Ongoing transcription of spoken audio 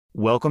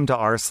Welcome to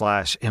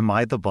r/Am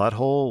I the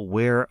Butthole,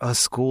 where a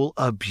school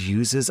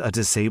abuses a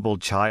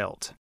disabled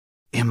child.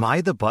 Am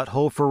I the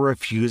butthole for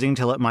refusing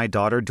to let my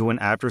daughter do an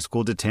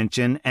after-school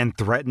detention and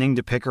threatening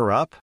to pick her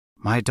up?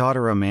 My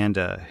daughter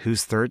Amanda,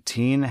 who's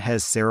 13,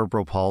 has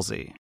cerebral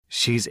palsy.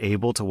 She's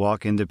able to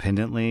walk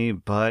independently,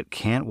 but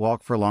can't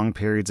walk for long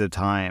periods of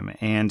time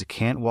and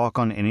can't walk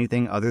on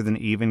anything other than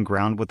even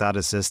ground without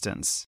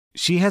assistance.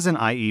 She has an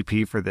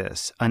IEP for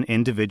this, an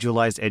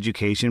individualized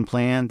education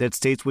plan that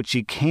states what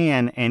she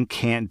can and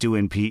can't do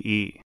in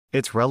PE.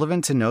 It's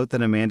relevant to note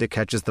that Amanda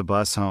catches the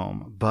bus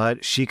home,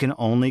 but she can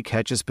only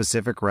catch a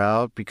specific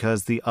route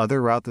because the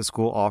other route the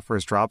school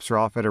offers drops her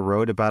off at a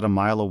road about a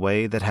mile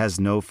away that has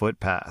no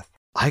footpath.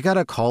 I got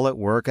a call at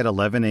work at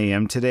 11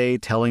 a.m. today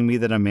telling me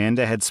that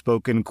Amanda had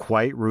spoken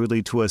quite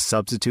rudely to a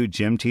substitute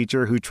gym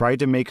teacher who tried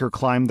to make her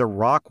climb the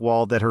rock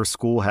wall that her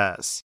school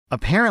has.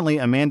 Apparently,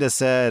 Amanda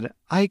said,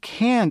 "I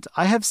can't.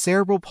 I have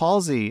cerebral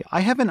palsy.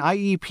 I have an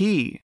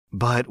IEP."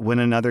 But when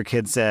another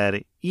kid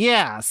said,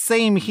 "Yeah,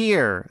 same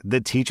here,"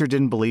 the teacher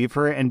didn't believe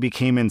her and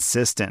became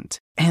insistent.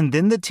 And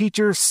then the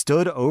teacher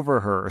stood over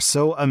her,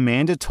 so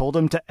Amanda told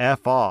him to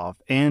F off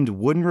and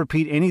wouldn't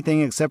repeat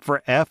anything except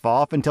for F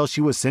off until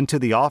she was sent to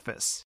the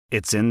office.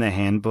 It's in the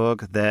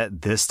handbook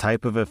that this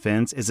type of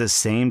offense is a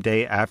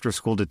same-day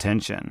after-school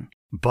detention.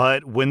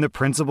 But when the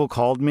principal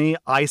called me,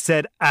 I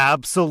said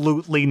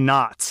absolutely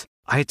not.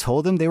 I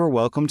told them they were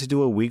welcome to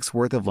do a week's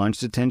worth of lunch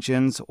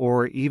detentions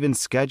or even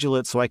schedule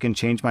it so I can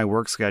change my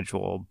work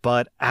schedule,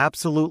 but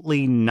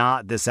absolutely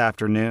not this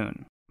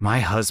afternoon.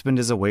 My husband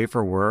is away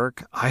for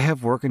work. I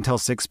have work until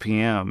 6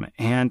 p.m.,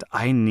 and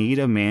I need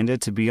Amanda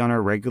to be on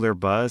our regular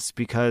bus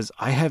because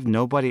I have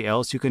nobody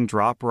else who can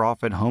drop her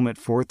off at home at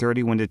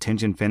 4:30 when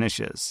detention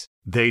finishes.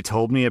 They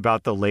told me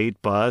about the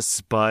late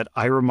bus, but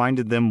I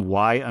reminded them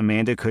why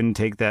Amanda couldn't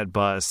take that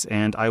bus,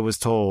 and I was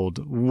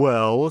told,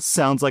 "Well,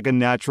 sounds like a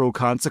natural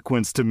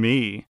consequence to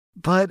me."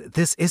 But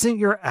this isn't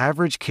your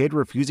average kid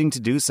refusing to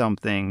do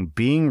something,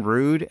 being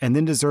rude, and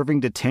then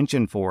deserving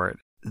detention for it.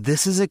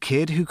 This is a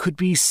kid who could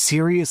be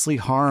seriously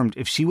harmed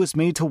if she was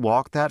made to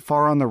walk that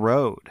far on the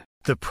road.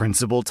 The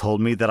principal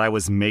told me that I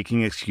was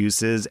making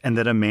excuses and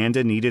that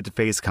Amanda needed to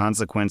face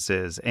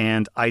consequences,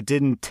 and I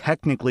didn't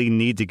technically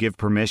need to give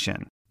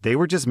permission. They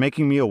were just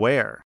making me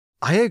aware.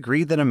 I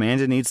agree that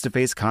Amanda needs to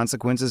face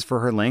consequences for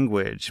her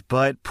language,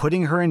 but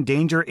putting her in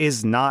danger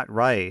is not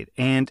right.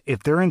 And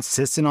if they're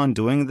insistent on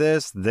doing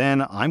this,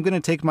 then I'm going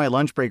to take my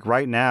lunch break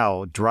right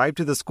now, drive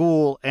to the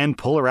school, and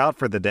pull her out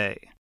for the day.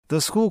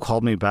 The school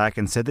called me back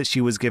and said that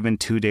she was given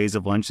 2 days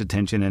of lunch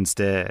detention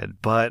instead,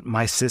 but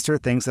my sister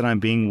thinks that I'm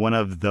being one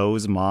of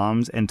those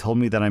moms and told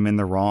me that I'm in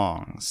the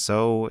wrong.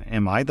 So,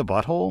 am I the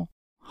butthole?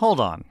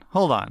 Hold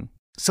on.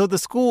 So the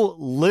school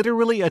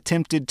literally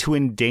attempted to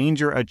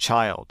endanger a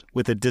child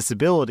with a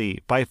disability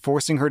by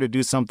forcing her to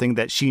do something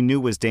that she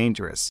knew was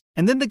dangerous.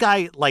 And then the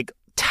guy,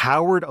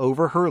 towered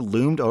over her,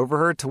 loomed over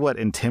her to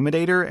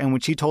intimidate her, and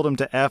when she told him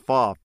to F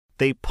off,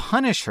 they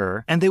punish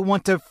her, and they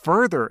want to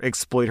further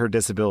exploit her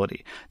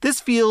disability. This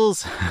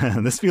feels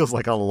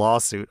like a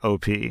lawsuit,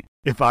 OP.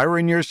 If I were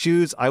in your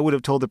shoes, I would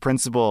have told the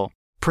principal,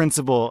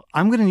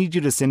 I'm going to need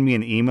you to send me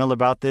an email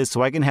about this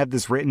so I can have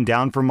this written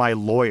down for my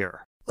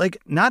lawyer.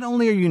 Not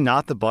only are you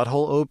not the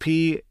butthole,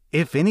 OP,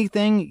 if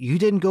anything, you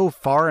didn't go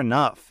far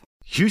enough.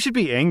 You should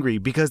be angry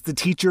because the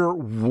teacher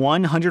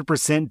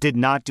 100% did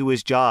not do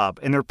his job,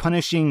 and they're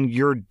punishing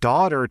your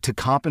daughter to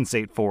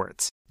compensate for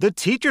it. The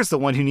teacher's the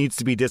one who needs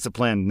to be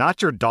disciplined,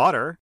 not your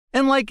daughter.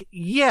 And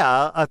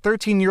yeah, a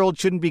 13-year-old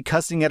shouldn't be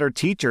cussing at her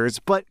teachers,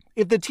 but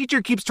if the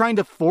teacher keeps trying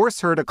to force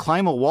her to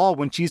climb a wall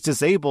when she's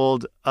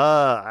disabled,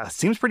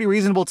 seems pretty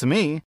reasonable to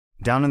me.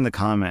 Down in the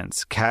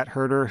comments, Cat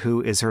Herder,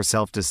 who is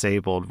herself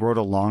disabled, wrote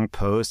a long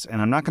post,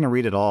 and I'm not going to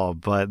read it all,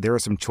 but there are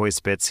some choice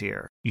bits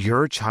here.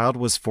 Your child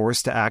was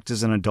forced to act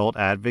as an adult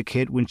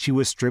advocate when she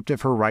was stripped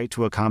of her right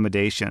to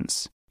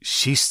accommodations.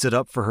 She stood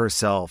up for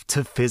herself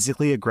to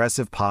physically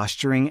aggressive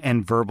posturing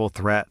and verbal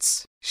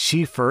threats.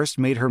 She first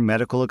made her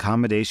medical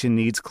accommodation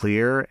needs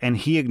clear, and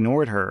he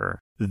ignored her.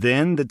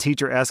 Then the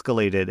teacher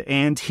escalated,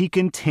 and he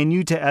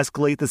continued to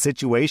escalate the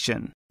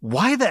situation.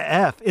 Why the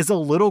F is a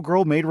little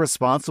girl made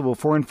responsible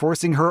for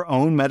enforcing her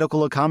own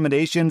medical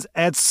accommodations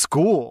at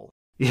school?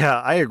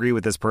 Yeah, I agree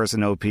with this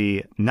person, OP.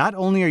 Not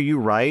only are you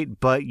right,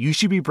 but you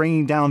should be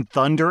bringing down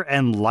thunder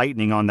and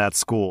lightning on that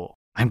school.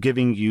 I'm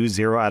giving you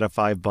 0 out of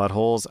 5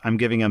 buttholes. I'm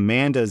giving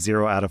Amanda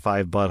 0 out of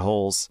 5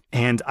 buttholes.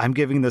 And I'm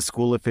giving the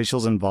school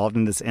officials involved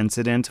in this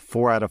incident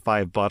 4 out of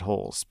 5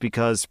 buttholes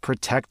because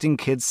protecting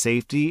kids'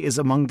 safety is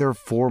among their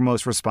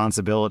foremost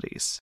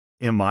responsibilities.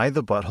 Am I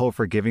the butthole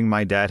for giving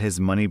my dad his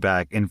money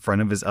back in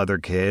front of his other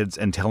kids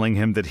and telling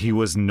him that he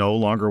was no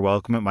longer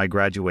welcome at my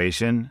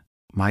graduation?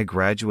 My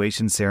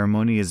graduation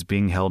ceremony is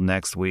being held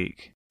next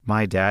week.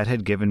 My dad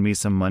had given me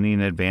some money in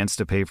advance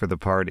to pay for the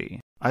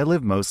party. I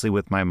live mostly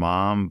with my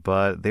mom,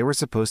 but they were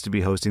supposed to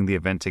be hosting the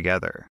event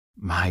together.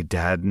 My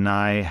dad and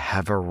I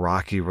have a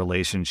rocky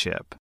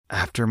relationship.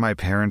 After my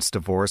parents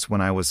divorced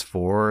when I was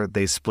 4,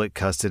 they split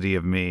custody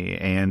of me,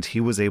 and he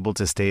was able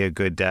to stay a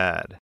good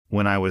dad.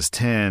 When I was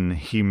 10,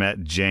 he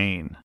met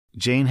Jane.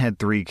 Jane had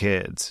 3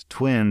 kids,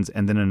 twins,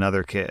 and then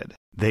another kid.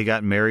 They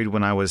got married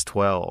when I was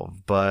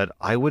 12, but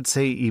I would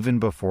say even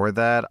before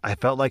that, I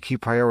felt like he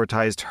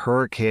prioritized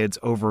her kids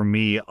over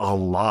me a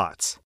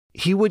lot.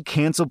 He would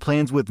cancel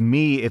plans with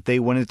me if they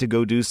wanted to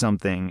go do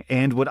something,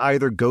 and would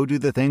either go do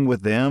the thing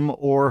with them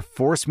or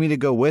force me to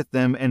go with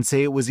them and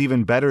say it was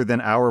even better than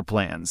our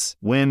plans,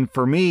 when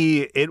for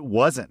me, it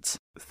wasn't.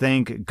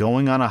 Think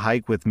going on a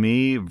hike with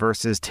me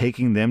versus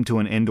taking them to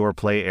an indoor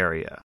play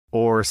area,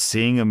 or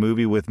seeing a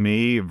movie with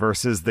me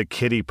versus the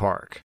kiddie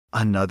park.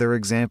 Another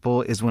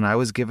example is when I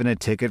was given a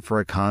ticket for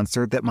a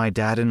concert that my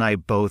dad and I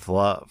both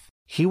love.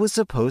 He was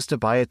supposed to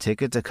buy a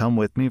ticket to come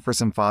with me for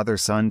some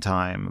father-son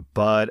time,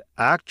 but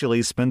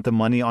actually spent the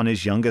money on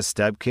his youngest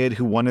stepkid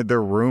who wanted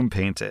their room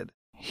painted.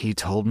 He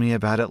told me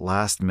about it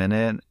last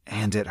minute,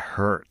 and it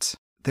hurt.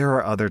 There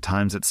are other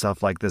times that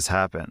stuff like this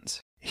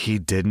happens. He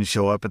didn't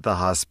show up at the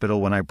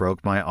hospital when I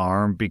broke my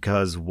arm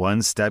because one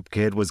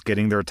stepkid was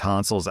getting their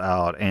tonsils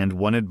out and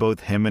wanted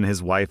both him and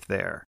his wife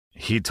there.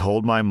 He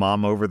told my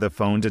mom over the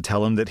phone to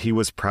tell him that he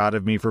was proud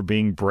of me for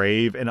being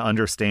brave and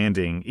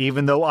understanding,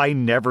 even though I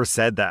never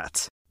said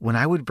that. When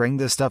I would bring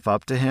this stuff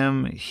up to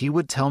him, he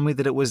would tell me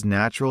that it was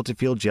natural to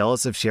feel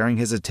jealous of sharing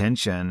his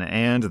attention,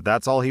 and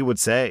that's all he would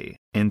say.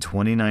 In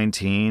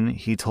 2019,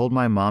 he told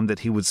my mom that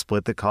he would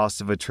split the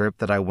cost of a trip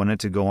that I wanted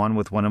to go on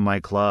with one of my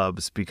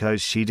clubs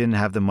because she didn't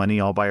have the money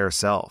all by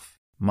herself.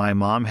 My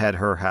mom had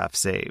her half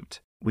saved.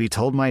 We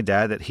told my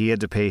dad that he had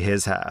to pay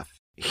his half.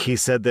 He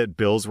said that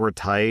bills were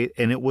tight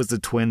and it was the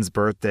twins'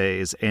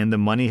 birthdays and the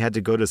money had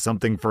to go to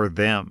something for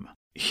them.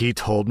 He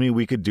told me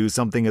we could do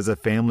something as a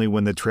family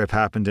when the trip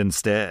happened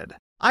instead.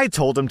 I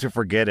told him to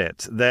forget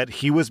it, that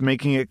he was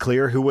making it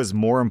clear who was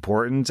more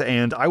important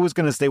and I was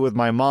going to stay with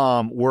my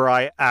mom where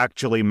I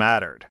actually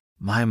mattered.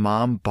 My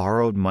mom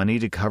borrowed money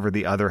to cover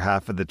the other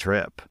half of the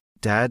trip.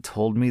 Dad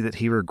told me that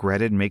he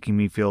regretted making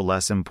me feel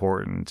less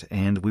important,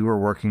 and we were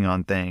working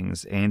on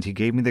things, and he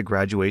gave me the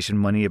graduation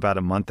money about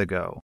a month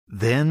ago.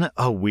 Then,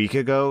 a week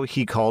ago,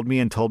 he called me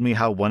and told me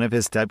how one of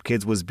his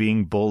stepkids was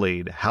being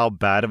bullied, how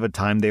bad of a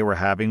time they were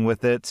having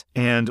with it,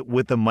 and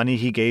with the money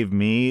he gave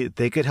me,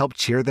 they could help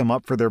cheer them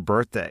up for their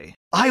birthday.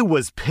 I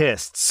was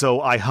pissed, so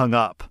I hung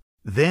up.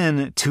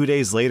 Then, 2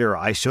 days later,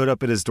 I showed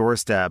up at his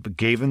doorstep,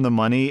 gave him the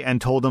money,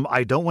 and told him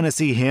I don't want to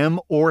see him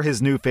or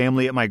his new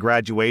family at my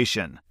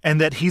graduation,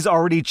 and that he's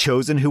already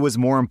chosen who was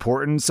more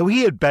important, so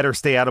he had better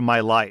stay out of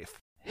my life.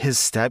 His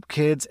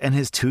stepkids and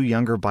his 2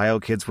 younger bio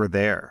kids were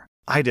there.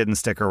 I didn't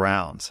stick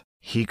around.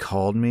 He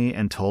called me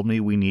and told me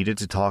we needed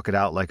to talk it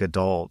out like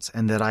adults,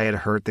 and that I had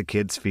hurt the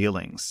kids'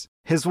 feelings.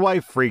 His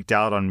wife freaked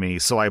out on me,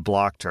 so I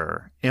blocked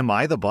her. Am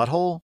I the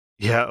butthole?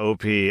 Yeah,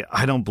 OP,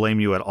 I don't blame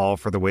you at all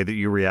for the way that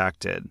you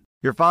reacted.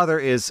 Your father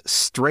is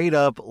straight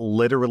up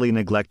literally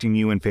neglecting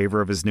you in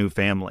favor of his new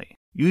family.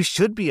 You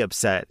should be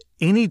upset.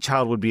 Any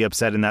child would be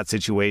upset in that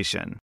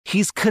situation.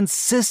 He's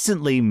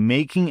consistently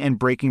making and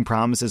breaking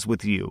promises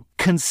with you,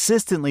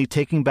 consistently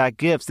taking back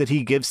gifts that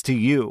he gives to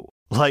you.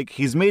 Like,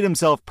 he's made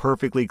himself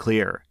perfectly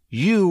clear.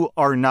 You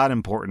are not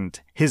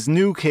important. His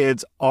new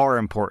kids are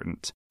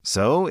important.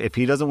 So, if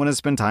he doesn't want to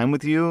spend time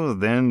with you,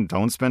 then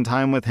don't spend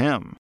time with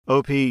him.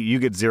 OP, you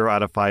get 0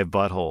 out of 5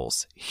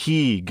 buttholes.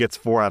 He gets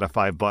 4 out of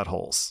 5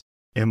 buttholes.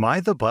 Am I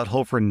the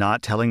butthole for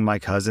not telling my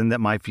cousin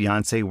that my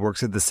fiancé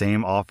works at the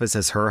same office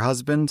as her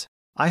husband?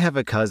 I have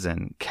a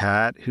cousin,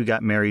 Kat, who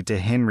got married to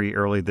Henry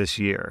early this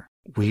year.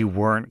 We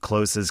weren't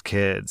close as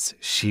kids.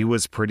 She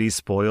was pretty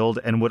spoiled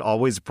and would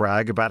always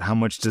brag about how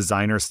much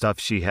designer stuff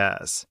she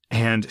has.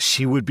 And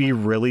she would be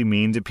really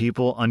mean to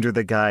people under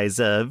the guise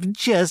of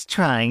just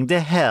trying to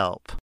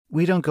help.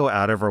 We don't go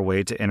out of our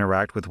way to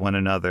interact with one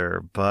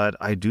another, but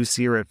I do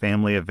see her at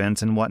family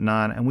events and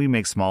whatnot, and we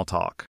make small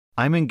talk.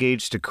 I'm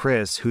engaged to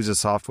Chris, who's a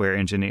software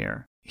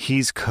engineer.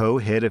 He's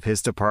co-head of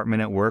his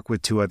department at work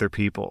with 2 other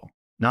people.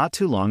 Not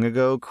too long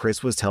ago,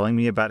 Chris was telling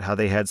me about how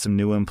they had some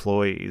new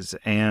employees,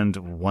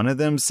 and one of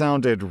them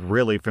sounded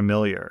really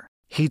familiar.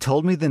 He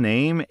told me the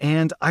name,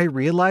 and I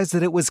realized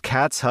that it was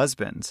Kat's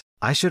husband.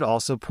 I should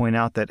also point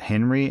out that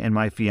Henry and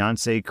my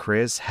fiancé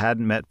Chris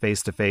hadn't met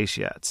face-to-face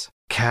yet.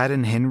 Kat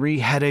and Henry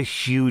had a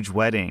huge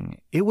wedding.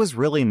 It was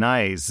really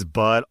nice,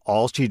 but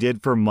all she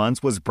did for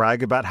months was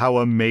brag about how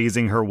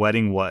amazing her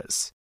wedding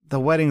was. The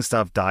wedding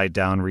stuff died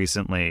down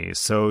recently,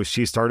 so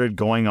she started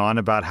going on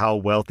about how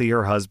wealthy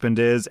her husband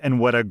is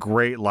and what a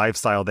great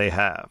lifestyle they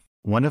have.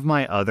 One of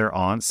my other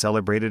aunts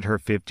celebrated her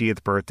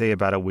 50th birthday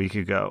about a week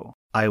ago.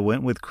 I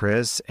went with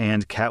Chris,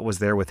 and Kat was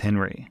there with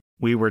Henry.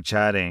 We were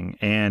chatting,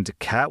 and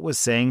Kat was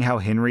saying how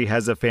Henry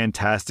has a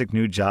fantastic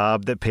new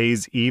job that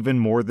pays even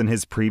more than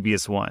his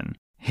previous one.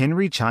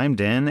 Henry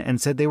chimed in and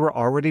said they were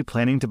already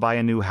planning to buy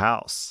a new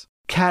house.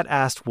 Kat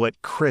asked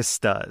what Chris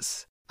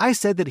does. I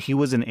said that he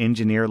was an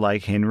engineer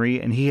like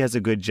Henry and he has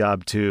a good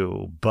job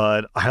too,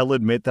 but I'll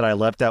admit that I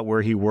left out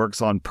where he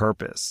works on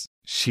purpose.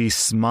 She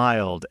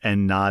smiled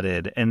and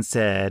nodded and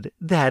said,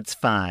 "That's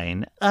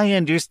fine. I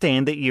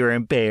understand that you're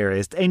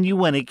embarrassed and you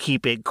want to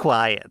keep it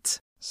quiet."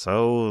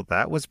 So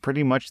that was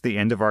pretty much the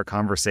end of our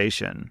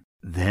conversation.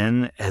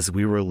 Then, as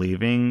we were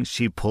leaving,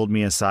 she pulled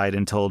me aside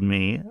and told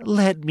me,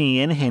 "Let me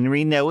and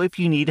Henry know if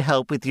you need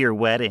help with your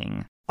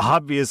wedding."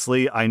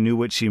 Obviously, I knew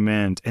what she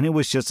meant, and it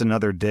was just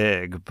another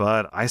dig,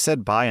 but I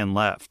said bye and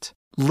left.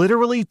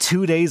 Literally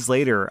 2 days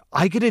later,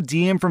 I get a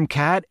DM from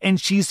Kat, and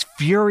she's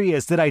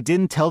furious that I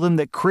didn't tell them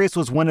that Chris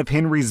was one of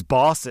Henry's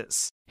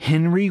bosses.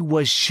 Henry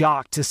was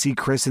shocked to see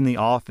Chris in the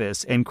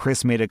office, and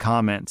Chris made a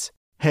comment.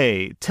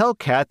 "Hey, tell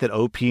Kat that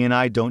OP and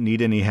I don't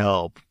need any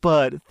help,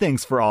 but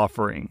thanks for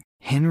offering."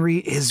 Henry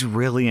is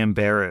really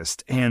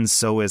embarrassed, and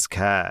so is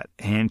Kat,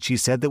 and she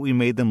said that we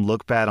made them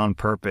look bad on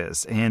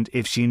purpose, and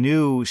if she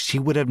knew, she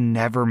would have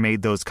never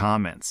made those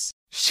comments.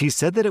 She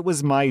said that it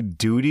was my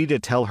duty to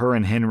tell her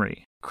and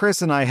Henry.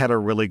 Chris and I had a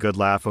really good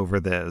laugh over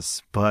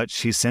this, but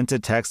she sent a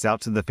text out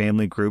to the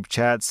family group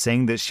chat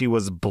saying that she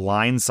was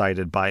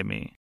blindsided by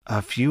me.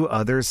 A few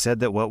others said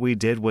that what we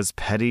did was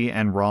petty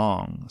and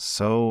wrong.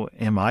 So,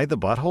 am I the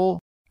butthole?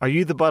 Are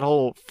you the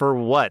butthole for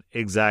what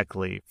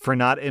exactly? For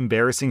not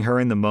embarrassing her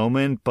in the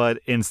moment, but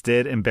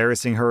instead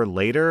embarrassing her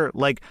later?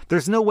 Like,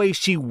 there's no way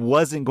she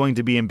wasn't going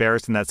to be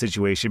embarrassed in that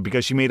situation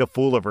because she made a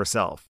fool of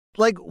herself.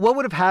 Like, what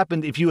would have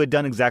happened if you had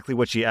done exactly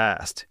what she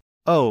asked?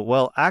 "Oh,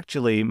 well,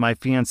 actually, my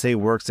fiancé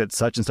works at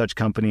such and such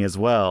company as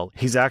well.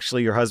 He's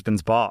actually your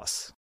husband's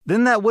boss."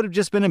 Then that would have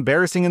just been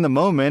embarrassing in the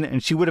moment,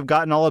 and she would have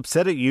gotten all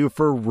upset at you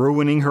for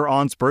ruining her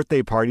aunt's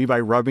birthday party by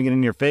rubbing it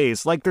in your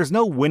face. Like, there's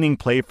no winning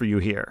play for you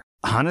here.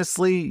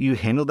 Honestly, you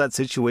handled that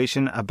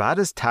situation about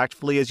as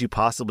tactfully as you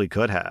possibly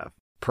could have.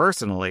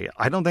 Personally,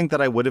 I don't think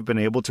that I would have been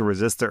able to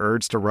resist the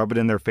urge to rub it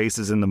in their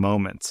faces in the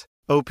moment.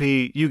 OP,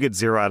 you get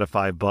 0 out of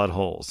 5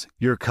 buttholes.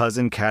 Your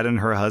cousin Kat and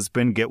her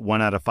husband get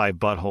 1 out of 5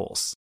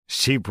 buttholes.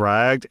 She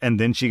bragged, and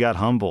then she got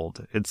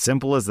humbled. It's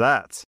simple as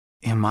that.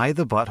 Am I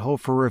the butthole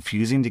for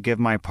refusing to give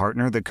my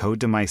partner the code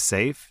to my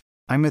safe?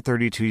 I'm a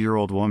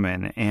 32-year-old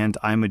woman, and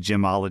I'm a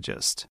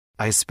gemologist.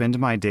 I spend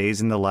my days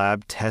in the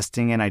lab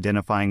testing and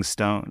identifying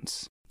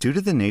stones. Due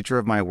to the nature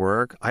of my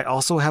work, I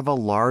also have a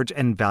large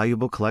and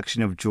valuable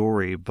collection of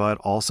jewelry, but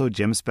also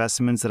gem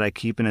specimens that I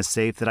keep in a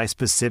safe that I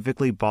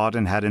specifically bought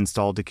and had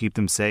installed to keep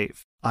them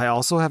safe. I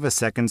also have a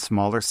second,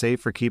 smaller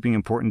safe for keeping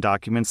important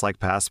documents like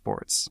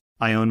passports.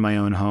 I own my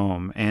own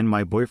home, and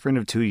my boyfriend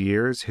of 2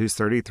 years, who's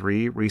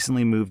 33,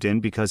 recently moved in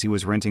because he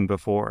was renting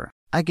before.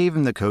 I gave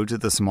him the code to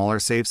the smaller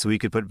safe so he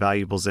could put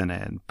valuables in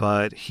it,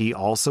 but he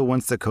also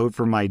wants the code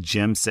for my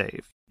gem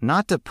safe.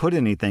 Not to put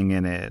anything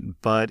in it,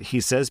 but he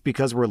says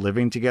because we're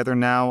living together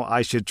now,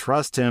 I should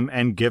trust him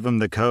and give him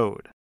the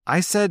code.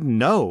 I said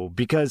no,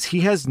 because he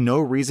has no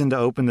reason to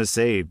open the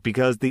safe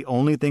because the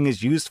only thing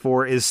it's used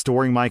for is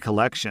storing my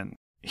collection.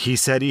 He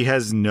said he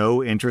has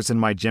no interest in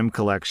my gem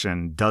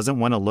collection, doesn't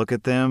want to look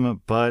at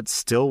them, but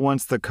still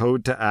wants the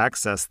code to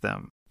access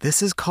them.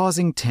 This is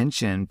causing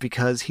tension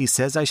because he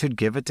says I should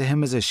give it to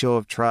him as a show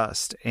of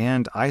trust,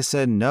 and I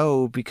said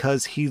no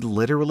because he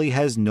literally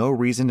has no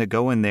reason to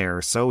go in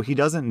there, so he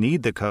doesn't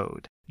need the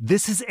code.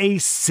 This is a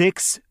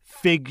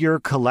 6-figure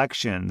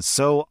collection,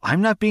 so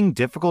I'm not being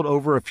difficult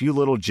over a few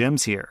little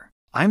gems here.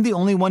 I'm the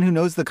only one who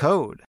knows the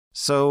code.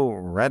 So,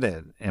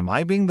 Reddit, am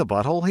I being the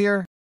butthole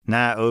here?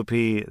 Nah, OP,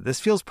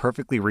 this feels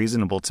perfectly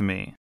reasonable to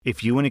me.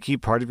 If you want to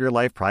keep part of your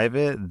life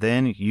private,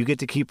 then you get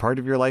to keep part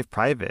of your life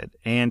private,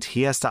 and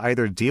he has to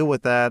either deal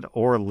with that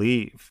or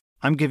leave.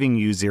 I'm giving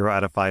you 0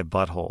 out of 5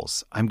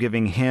 buttholes. I'm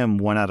giving him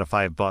 1 out of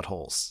 5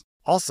 buttholes.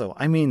 Also,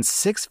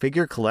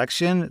 6-figure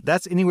collection,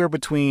 that's anywhere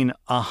between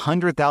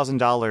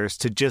 $100,000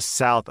 to just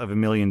south of $1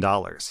 million.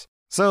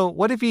 So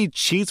what if he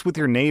cheats with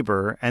your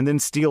neighbor and then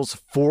steals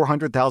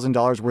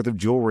 $400,000 worth of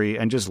jewelry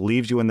and just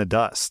leaves you in the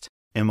dust?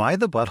 Am I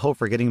the butthole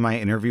for getting my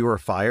interviewer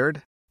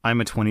fired? I'm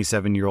a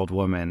 27-year-old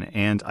woman,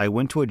 and I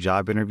went to a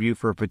job interview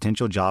for a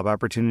potential job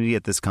opportunity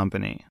at this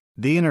company.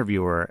 The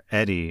interviewer,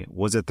 Eddie,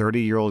 was a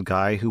 30-year-old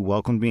guy who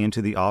welcomed me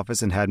into the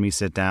office and had me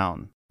sit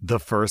down. The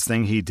first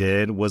thing he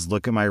did was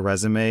look at my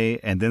resume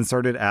and then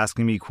started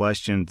asking me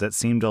questions that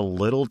seemed a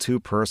little too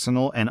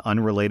personal and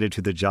unrelated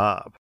to the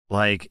job.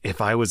 Like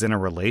if I was in a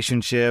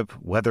relationship,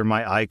 whether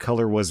my eye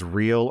color was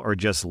real or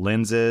just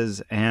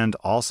lenses, and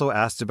also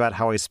asked about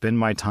how I spend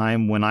my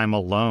time when I'm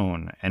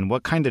alone and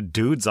what kind of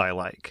dudes I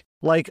like.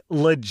 Like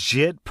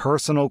legit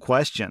personal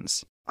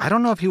questions. I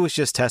don't know if he was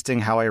just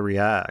testing how I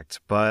react,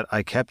 but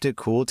I kept it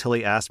cool till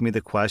he asked me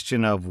the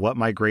question of what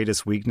my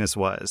greatest weakness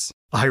was.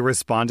 I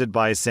responded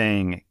by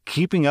saying,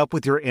 keeping up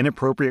with your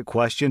inappropriate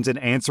questions and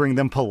answering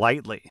them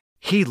politely.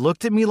 He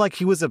looked at me like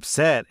he was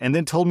upset and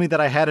then told me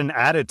that I had an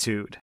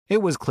attitude.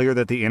 It was clear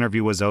that the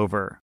interview was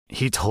over.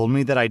 He told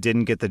me that I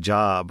didn't get the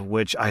job,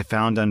 which I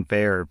found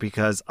unfair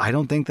because I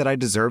don't think that I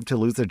deserved to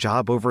lose a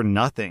job over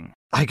nothing.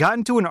 I got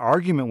into an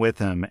argument with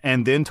him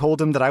and then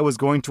told him that I was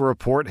going to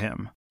report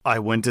him. I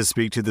went to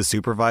speak to the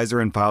supervisor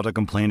and filed a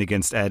complaint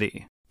against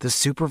Eddie. The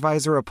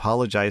supervisor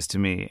apologized to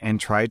me and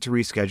tried to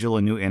reschedule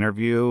a new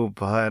interview,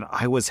 but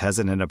I was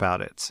hesitant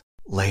about it.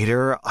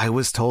 Later, I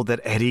was told that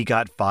Eddie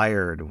got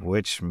fired,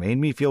 which made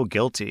me feel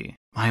guilty.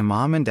 My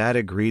mom and dad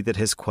agreed that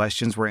his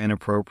questions were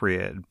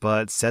inappropriate,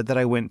 but said that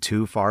I went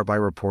too far by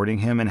reporting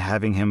him and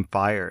having him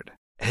fired.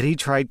 Eddie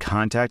tried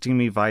contacting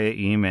me via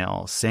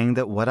email, saying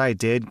that what I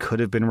did could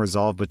have been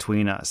resolved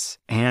between us,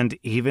 and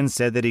even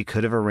said that he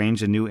could have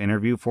arranged a new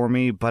interview for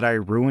me, but I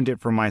ruined it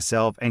for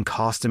myself and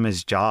cost him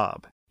his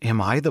job. Am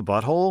I the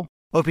butthole?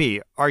 OP,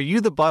 are you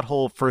the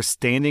butthole for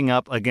standing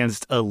up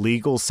against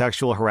illegal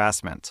sexual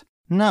harassment?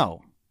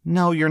 No,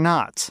 you're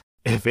not.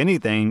 If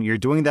anything, you're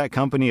doing that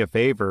company a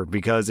favor,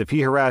 because if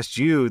he harassed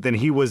you, then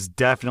he was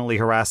definitely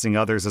harassing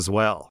others as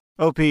well.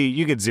 OP,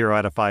 you get 0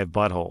 out of 5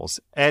 buttholes.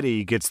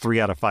 Eddie gets 3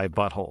 out of 5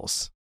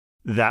 buttholes.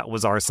 That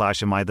was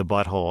r/Am I the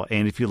Butthole.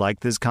 And if you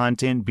like this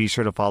content, be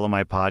sure to follow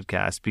my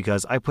podcast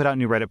because I put out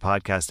new Reddit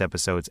podcast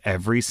episodes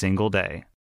every single day.